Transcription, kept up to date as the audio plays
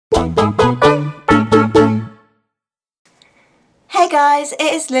Hey guys, it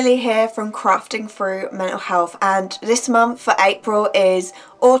is Lily here from Crafting Through Mental Health, and this month for April is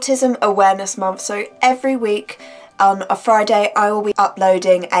Autism Awareness Month, so every week on a Friday I will be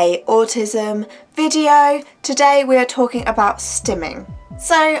uploading a autism video. Today we are talking about stimming.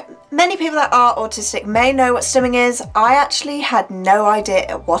 So many people that are autistic may know what stimming is. I actually had no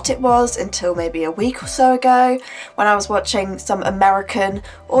idea what it was until maybe a week or so ago when I was watching some American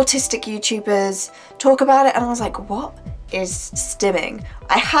autistic YouTubers talk about it, and I was like, what is stimming?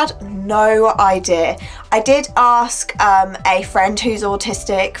 I had no idea. I did ask a friend who's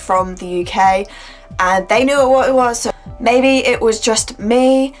autistic from the UK and they knew what it was, so maybe it was just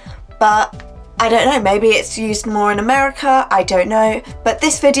me, but I don't know, maybe it's used more in America, I don't know. But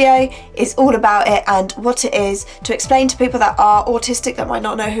this video is all about it and what it is, to explain to people that are autistic that might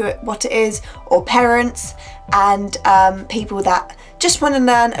not know what it is, or parents and people that just want to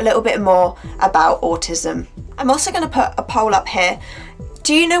learn a little bit more about autism. I'm also going to put a poll up here.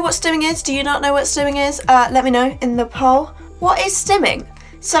 Do you know what stimming is? Do you not know what stimming is? Let me know in the poll. What is stimming?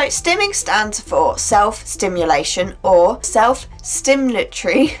 So stimming stands for self-stimulation or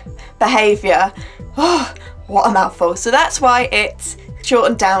self-stimulatory behaviour. Oh, what a mouthful. So that's why it's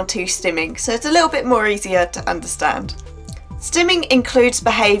shortened down to stimming. So it's a little bit more easier to understand. Stimming includes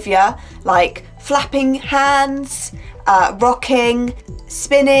behaviour like flapping hands, rocking,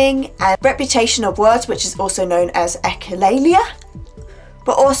 spinning, and repetition of words, which is also known as echolalia,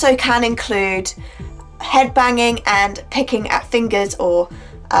 but also can include headbanging and picking at fingers or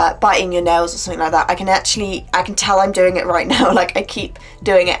biting your nails or something like that. I can tell I'm doing it right now, like I keep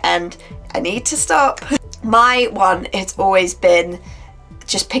doing it and I need to stop. My one has always been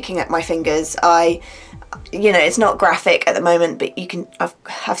just picking at my fingers. You know, it's not graphic at the moment, but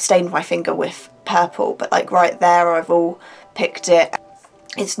I've stained my finger with purple, but like right there I've all picked it.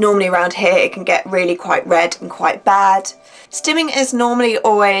 It's normally around here. It can get really quite red and quite bad. Stimming is normally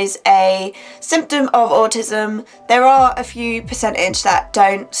always a symptom of autism. There are a few percentage that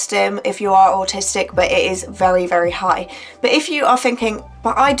don't stim if you are autistic, but it is very, very high. But if you are thinking,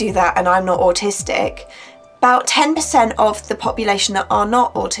 but I do that and I'm not autistic, about 10% of the population that are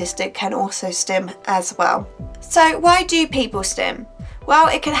not autistic can also stim as well. So why do people stim? Well,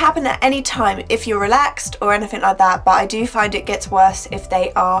 it can happen at any time if you're relaxed or anything like that, but I do find it gets worse if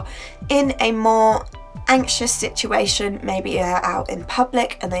they are in a more anxious situation. Maybe they're out in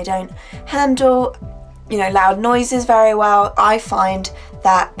public and they don't handle, you know, loud noises very well. I find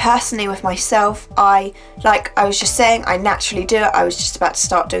that personally with myself, like I was just saying, I naturally do it. I was just about to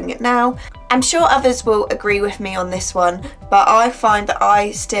start doing it now. I'm sure others will agree with me on this one, but I find that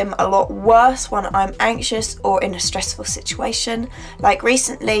I stim a lot worse when I'm anxious or in a stressful situation. Like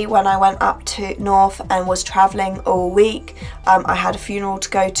recently when I went up to North and was travelling all week, I had a funeral to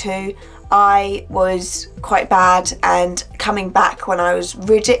go to. I was quite bad, and coming back when I was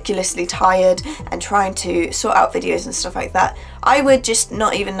ridiculously tired and trying to sort out videos and stuff like that, I would just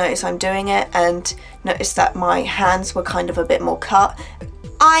not even notice I'm doing it and notice that my hands were kind of a bit more cut.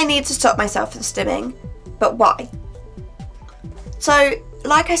 I need to stop myself from stimming, but why? So,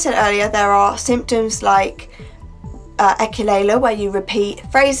 like I said earlier, there are symptoms like echolalia, where you repeat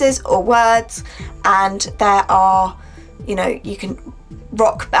phrases or words, and there are, you know, you can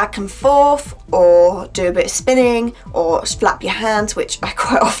rock back and forth or do a bit of spinning or flap your hands, which I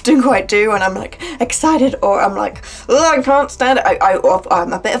quite often do when I'm like excited or I'm like, oh, I can't stand it.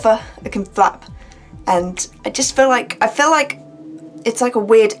 I'm a bit of I can flap, and I feel like it's like a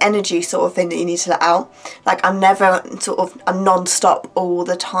weird energy sort of thing that you need to let out. Like I'm non-stop all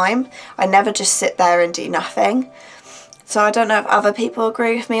the time. I never just sit there and do nothing. So I don't know if other people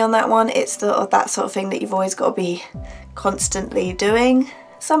agree with me on that one. It's that sort of thing that you've always got to be constantly doing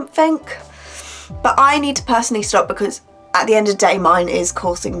something. But I need to personally stop, because at the end of the day mine is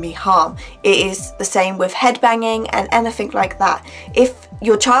causing me harm. It is the same with headbanging and anything like that. If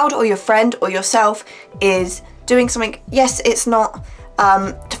your child or your friend or yourself is doing something, yes, it's not,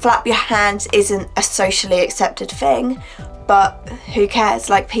 to flap your hands isn't a socially accepted thing, but who cares?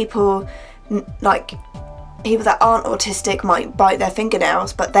 Like people that aren't autistic might bite their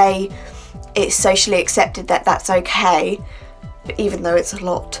fingernails, but it's socially accepted that that's okay, but even though it's a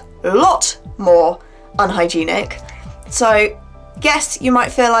lot more unhygienic. So yes, you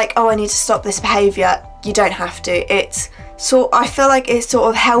might feel like, oh, I need to stop this behaviour. You don't have to. I feel like it's sort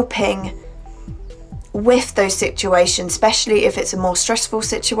of helping with those situations, especially if it's a more stressful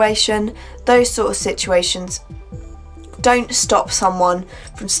situation. Those sort of situations don't stop someone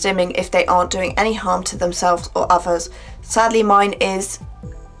from stimming if they aren't doing any harm to themselves or others. Sadly, mine is,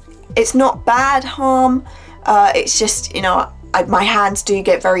 it's not bad harm, it's just, you know, my hands do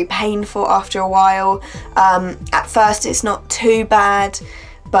get very painful after a while. At first it's not too bad,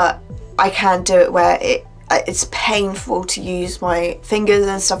 but I can do it where it's painful to use my fingers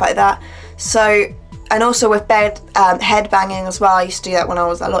and stuff like that. So, and also with head banging as well, I used to do that when I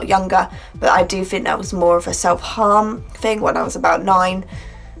was a lot younger, but I do think that was more of a self-harm thing when I was about 9.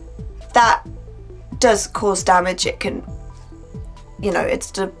 That does cause damage. It can, you know,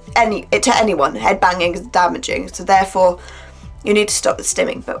 it's to anyone. Head banging is damaging, so therefore you need to stop the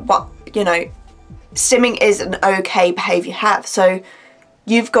stimming. But what, you know, stimming is an okay behaviour to have. So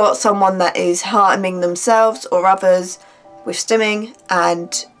you've got someone that is harming themselves or others with stimming,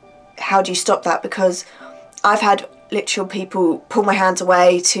 and how do you stop that? Because I've had literal people pull my hands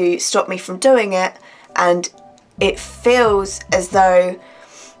away to stop me from doing it, and it feels as though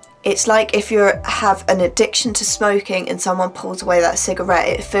it's like if you have an addiction to smoking and someone pulls away that cigarette.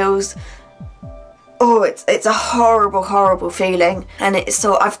 It feels, oh, it's a horrible, horrible feeling. And it's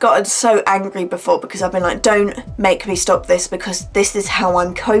so, I've gotten so angry before because I've been like, don't make me stop this, because this is how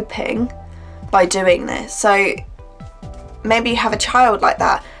I'm coping by doing this. So maybe you have a child like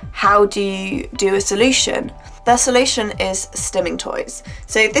that. How do you do a solution? The solution is stimming toys.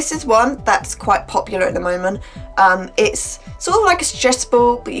 So this is one that's quite popular at the moment. It's sort of like a stress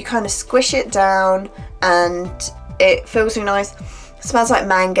ball, but you kind of squish it down and it feels really nice. It smells like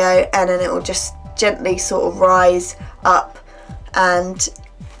mango, and then it will just gently sort of rise up, and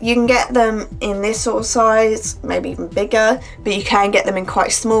you can get them in this sort of size, maybe even bigger, but you can get them in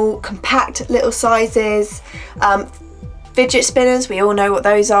quite small, compact little sizes. Fidget spinners, we all know what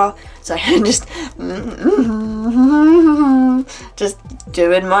those are. So I'm just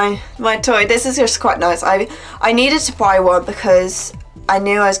doing my toy. This is just quite nice. I needed to buy one because I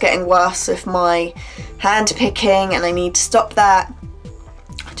knew I was getting worse with my hand picking, and I need to stop that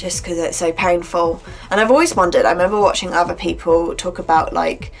just because it's so painful. And I've always wondered, I remember watching other people talk about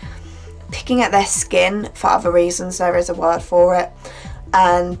like picking at their skin for other reasons. There is a word for it,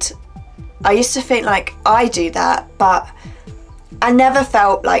 and I used to think like I do that, but I never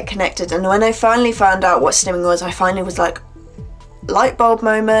felt like connected. And when I finally found out what stimming was, I finally was like, light bulb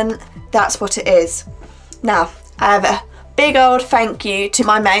moment, that's what it is. Now, I have a big old thank you to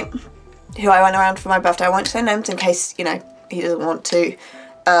my mate who I went around for my birthday. I won't say names in case, you know, he doesn't want to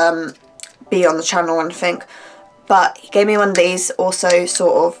be on the channel or anything. But he gave me one of these, also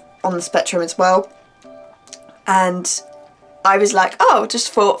sort of on the spectrum as well. And I was like, oh,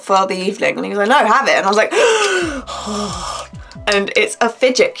 just for the evening. And he was like, no, have it. And I was like, and it's a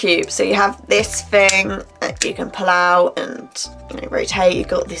fidget cube. So you have this thing that you can pull out and, you know, rotate. You've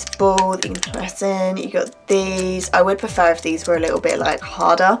got this ball that you can press in. You got these. I would prefer if these were a little bit like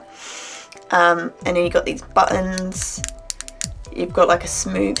harder. And then you got these buttons. You've got like a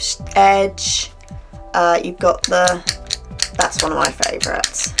smooth edge. You've got that's one of my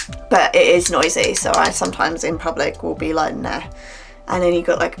favourites, but it is noisy, so I sometimes in public will be like, nah. And then you've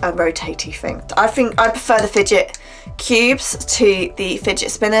got like a rotatey thing. I think I prefer the fidget cubes to the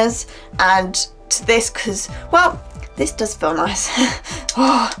fidget spinners and to this because, well, this does feel nice.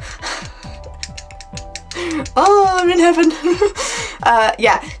 Oh, I'm in heaven.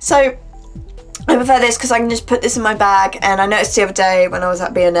 Yeah, so I prefer this because I can just put this in my bag, and I noticed the other day when I was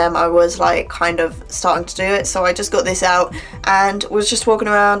at B&M I was like kind of starting to do it, so I just got this out and was just walking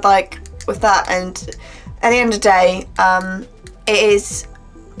around like with that. And at the end of the day, it is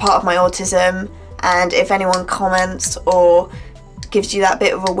part of my autism, and if anyone comments or gives you that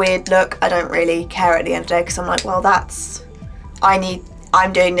bit of a weird look, I don't really care at the end of the day, because I'm like, well,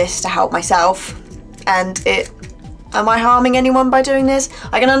 I'm doing this to help myself, and am I harming anyone by doing this?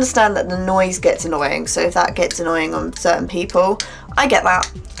 I can understand that the noise gets annoying, so if that gets annoying on certain people, I get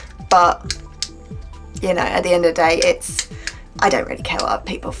that. But, you know, at the end of the day, I don't really care what other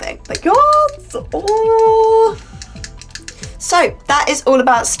people think. But yes! Oh. So, that is all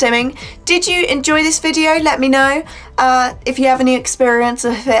about stimming. Did you enjoy this video? Let me know if you have any experience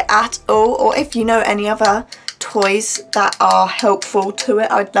with it at all, or if you know any other toys that are helpful to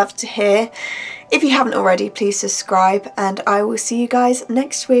it. I'd love to hear. If you haven't already, please subscribe, and I will see you guys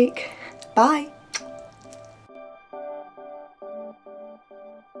next week. Bye.